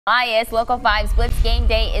Elias, Local 5's Blitz Game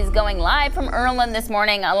Day is going live from Earlham this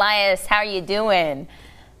morning. Elias, how are you doing?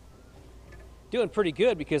 Doing pretty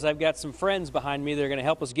good because I've got some friends behind me that are going to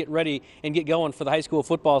help us get ready and get going for the high school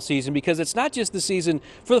football season, because it's not just the season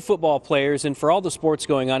for the football players and for all the sports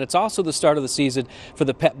going on. It's also the start of the season for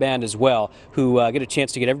the pep band as well, who get a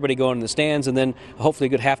chance to get everybody going in the stands, and then hopefully a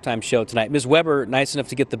good halftime show tonight. Ms. Weber, nice enough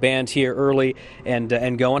to get the band here early and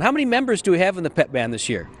going. How many members do we have in the pep band this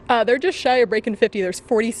year? They're just shy of breaking 50. There's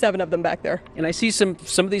 47 of them back there. And I see some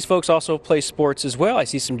of these folks also play sports as well. I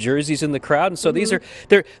see some jerseys in the crowd, and so these are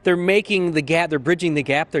they're making the gap. They're bridging the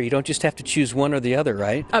gap there. You don't just have to choose one or the other,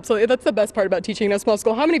 right? Absolutely. That's the best part about teaching in a small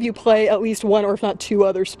school. How many of you play at least one or if not two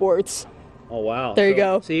other sports? Oh, wow. There you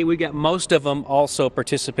go. See, we got most of them also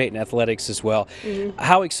participate in athletics as well.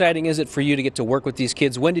 How exciting is it for you to get to work with these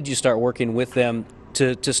kids? When did you start working with them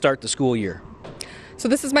to start the school year? So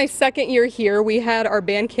this is my second year here. We had our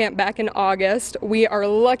band camp back in August. We are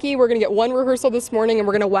lucky we're going to get one rehearsal this morning, and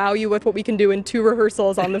we're going to wow you with what we can do in 2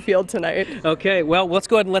 rehearsals on the field tonight. Okay, well, let's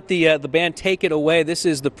go ahead and let the band take it away. This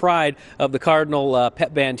is the pride of the Cardinal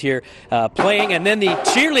pep band here playing, and then the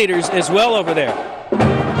cheerleaders as well over there.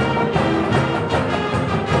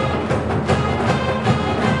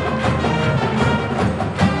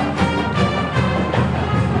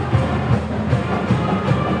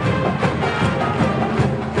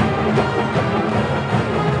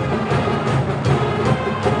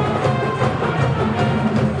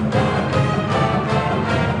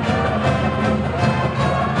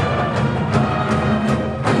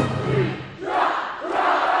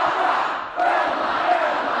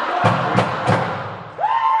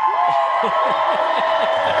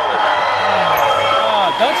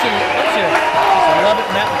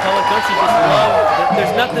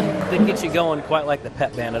 There's nothing that gets you going quite like the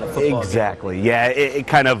pep band at a football Exactly. game. Yeah, it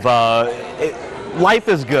kind of life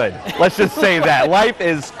is good. Let's just say that life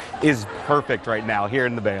is perfect right now here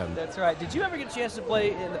in the band. That's right. Did you ever get a chance to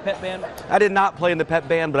play in the pep band? I did not play in the pep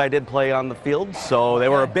band, but I did play on the field, so they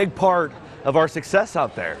were a big part of our success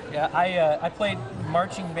out there. Yeah, I played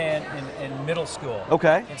marching band in middle school.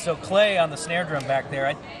 Okay. And so Clay on the snare drum back there,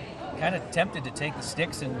 I kind of tempted to take the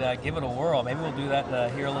sticks and give it a whirl. Maybe we'll do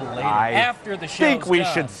that here a little later after the show's I think we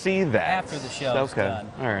done. should see that. After the show's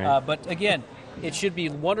done. All right. But again, it should be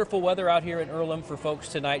wonderful weather out here in Earlham for folks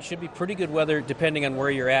tonight. Should be pretty good weather depending on where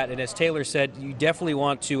you're at. And as Taylor said, you definitely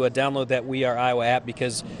want to download that We Are Iowa app,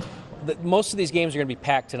 because most of these games are going to be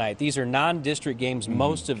packed tonight. These are non-district games,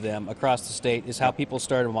 most of them across the state, is how people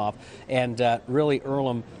start them off. And really,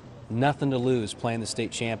 Earlham, nothing to lose playing the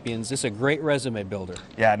state champions. This is a great resume builder.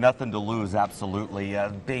 Yeah, nothing to lose, absolutely.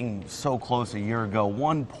 Being so close a year ago,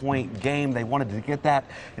 1-point game, they wanted to get that.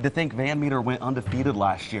 And to think Van Meter went undefeated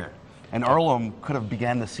last year. And Earlham could have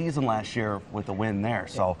began the season last year with a win there.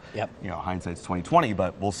 So, you know, hindsight's 2020,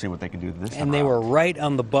 but we'll see what they can do this time. And they were right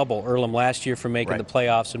on the bubble, Earlham, last year for making the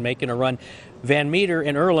playoffs and making a run. Van Meter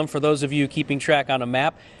and Earlham, for those of you keeping track on a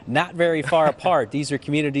map, not very far apart. These are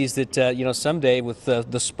communities that, you know, someday with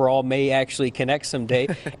the sprawl may actually connect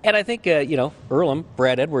someday. And I think, you know, Earlham,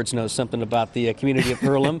 Brad Edwards knows something about the community of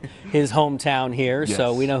Earlham, his hometown here. Yes.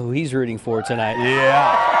 So we know who he's rooting for tonight.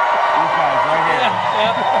 Yeah. These guys right here.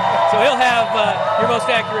 So he'll have your most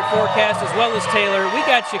accurate forecast as well as Taylor. We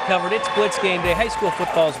got you covered. It's Blitz Game Day. High school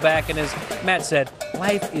football's back, and as Matt said,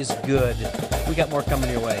 life is good. We got more coming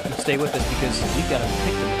your way. Stay with us because we've got to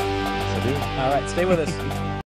pick them up. All right, stay with us.